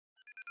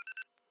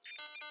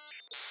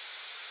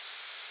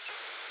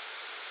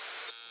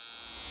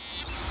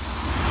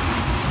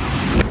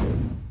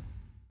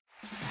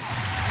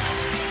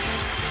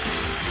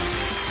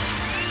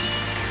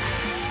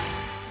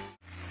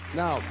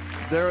now,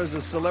 there is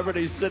a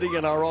celebrity sitting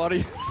in our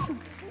audience.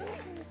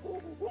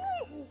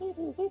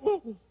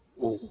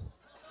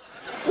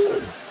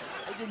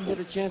 I didn't get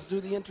a chance to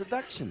do the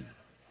introduction.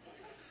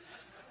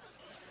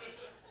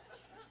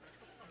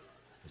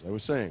 As I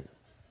was saying,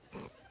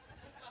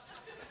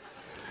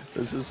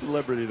 there's a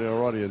celebrity in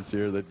our audience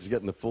here that's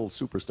getting the full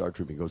superstar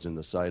treatment. He goes in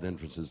the side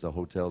entrances, the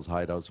hotels,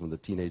 hideouts, when the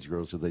teenage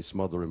girls, so they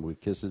smother him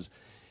with kisses.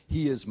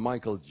 He is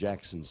Michael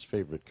Jackson's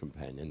favorite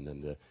companion,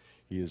 and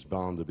he is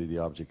bound to be the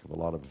object of a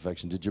lot of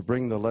affection. Did you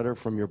bring the letter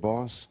from your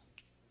boss?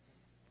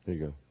 There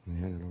you go.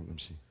 Hand it over. Let me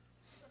see.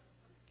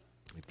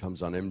 It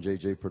comes on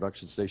MJJ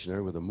production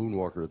stationery with a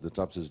moonwalker at the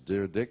top. Says,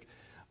 "Dear Dick,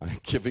 I'm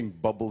giving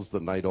Bubbles the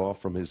night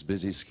off from his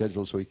busy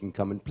schedule so he can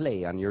come and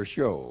play on your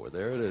show."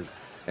 There it is.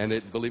 And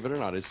it, believe it or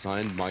not, is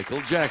signed Michael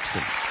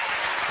Jackson.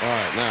 All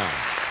right, now.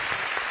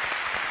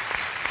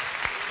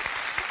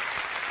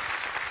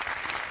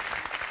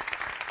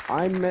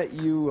 I met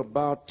you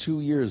about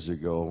 2 years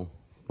ago,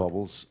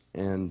 Bubbles,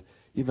 and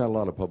you've had a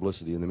lot of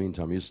publicity in the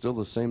meantime. You still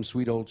the same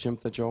sweet old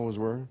chimp that you always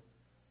were?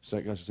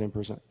 The same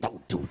person?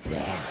 Don't do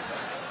that.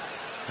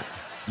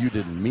 You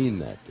didn't mean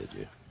that, did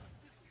you?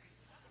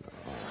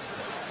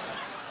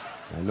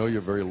 I know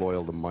you're very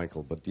loyal to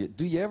Michael, but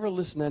do you ever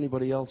listen to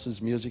anybody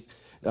else's music?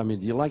 I mean,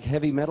 do you like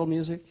heavy metal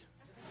music?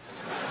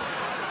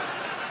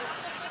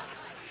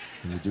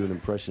 Can you do an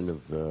impression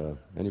of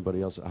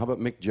anybody else? How about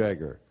Mick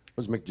Jagger?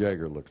 What does Mick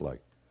Jagger look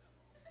like?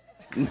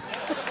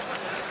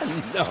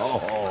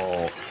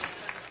 No.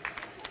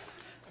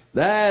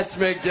 That's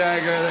Mick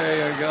Jagger.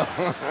 There you go.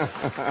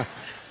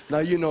 Now,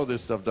 you know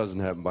this stuff doesn't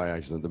happen by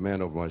accident. The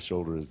man over my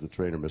shoulder is the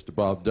trainer, Mr.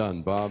 Bob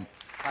Dunn. Bob,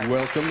 hi.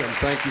 Welcome, and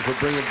thank you for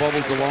bringing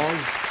Bubbles along.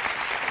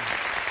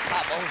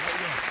 Hi, Bubbles.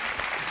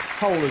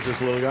 How old is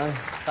this little guy?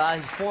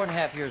 He's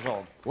 4.5 years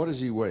old. What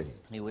does he weigh?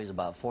 He weighs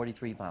about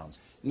 43 pounds.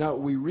 Now,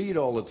 we read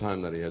all the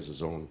time that he has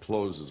his own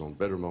clothes, his own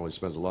bedroom. He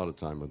spends a lot of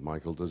time with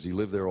Michael. Does he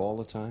live there all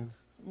the time?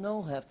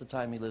 No, half the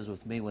time he lives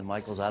with me when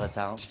Michael's out of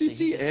town. Is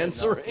he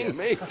answering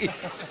me?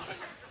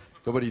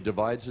 Nobody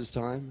divides his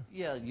time?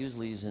 Yeah,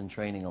 usually he's in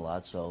training a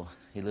lot, so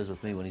he lives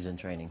with me when he's in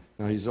training.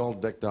 Now, he's all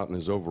decked out in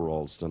his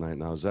overalls tonight.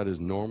 Now, is that his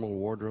normal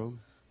wardrobe?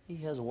 He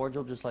has a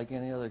wardrobe just like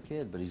any other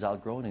kid, but he's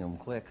outgrowing them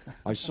quick.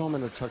 I saw him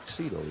in a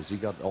tuxedo. Has he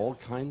got all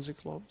kinds of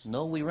clothes?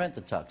 No, we rent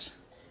the tux.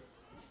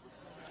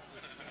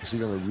 Is he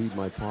going to read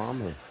my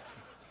palm? Or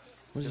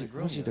what's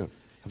he doing?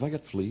 Have I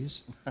got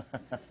fleas?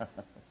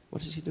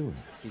 What is he doing?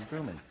 He's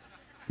grooming.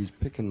 He's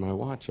picking my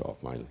watch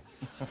off, Miley.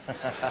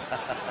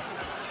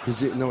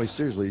 No, he's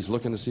seriously, he's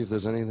looking to see if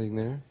there's anything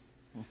there.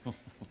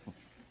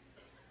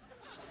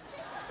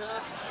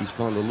 He's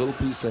found a little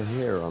piece of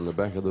hair on the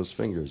back of those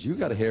fingers. You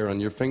got hair on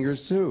your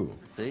fingers, too.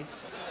 See?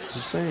 It's the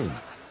same.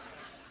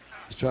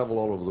 He's traveled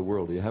all over the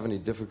world. Do you have any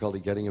difficulty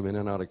getting him in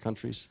and out of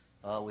countries?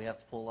 We have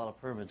to pull a lot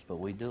of permits, but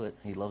we do it.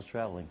 He loves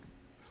traveling.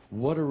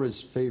 What are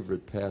his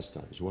favorite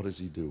pastimes? What does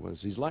he do?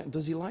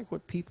 Does he like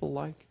what people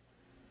like?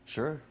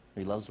 Sure.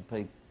 He loves to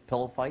play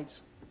pillow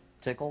fights,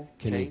 tickle,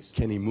 chase.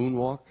 Can he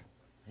moonwalk?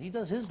 He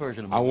does his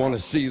version of moonwalk. I want to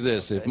see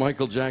this. Okay. If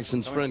Michael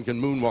Jackson's friend can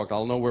moonwalk,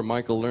 I'll know where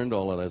Michael learned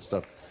all of that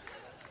stuff.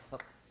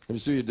 Let me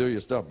see you do your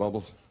stuff,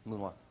 Bubbles.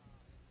 Moonwalk.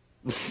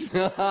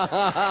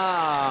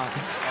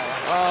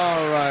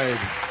 All right.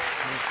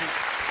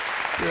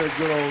 You're a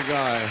good old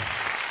guy.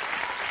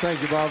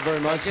 Thank you, Bob, very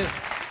much. Thank you.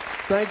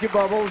 Thank you,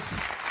 Bubbles.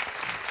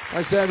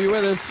 Nice to have you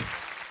with us.